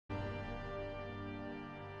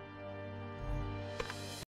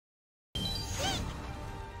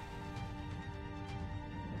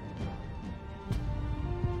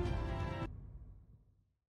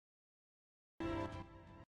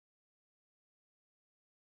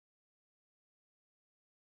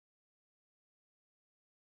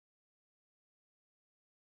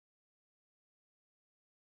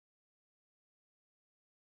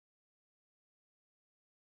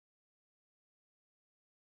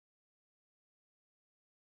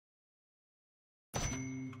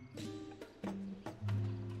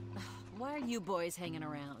you boys hanging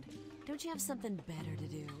around? Don't you have something better to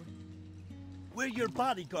do? We're your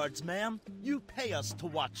bodyguards, ma'am. You pay us to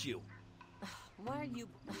watch you. Why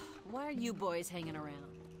are you boys hanging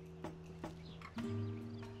around?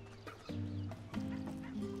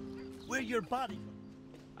 We're your bodyguards.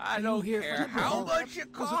 I don't care how much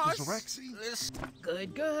it costs.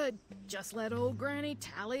 Good. Just let old Granny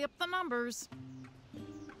tally up the numbers.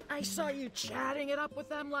 I saw you chatting it up with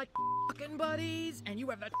them like fucking buddies, and you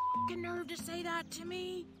have the fucking nerve to say that to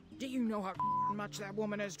me? Do you know how much that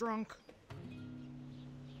woman is drunk?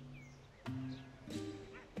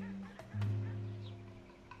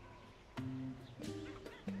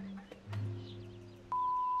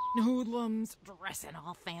 Hoodlums, dressing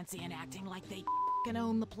all fancy and acting like they can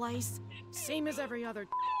own the place. Same as every other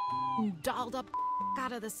dolled up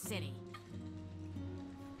out of the city.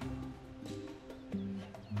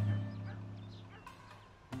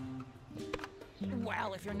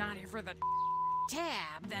 Well, if you're not here for the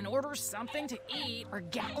tab, then order something to eat or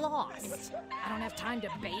get lost. I don't have time to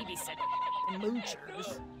babysit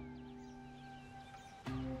moochers.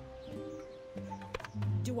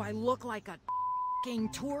 Do I look like a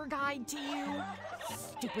tour guide to you?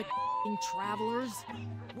 Stupid travelers.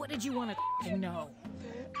 What did you want to know?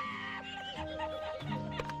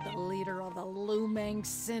 The leader of the Lumang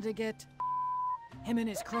Syndicate? Him and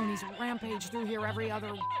his cronies rampage through here every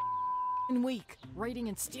other week, raiding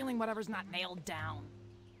and stealing whatever's not nailed down.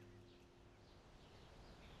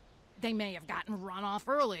 They may have gotten run off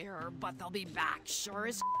earlier, but they'll be back sure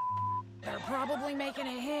as they're probably making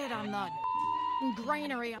a hit on the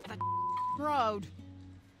granary up the road.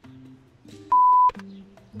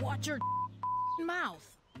 Watch your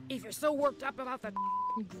mouth. If you're so worked up about the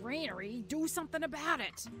granary, do something about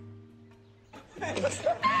it.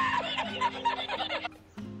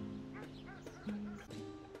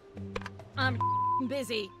 I'm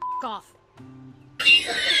busy. Off.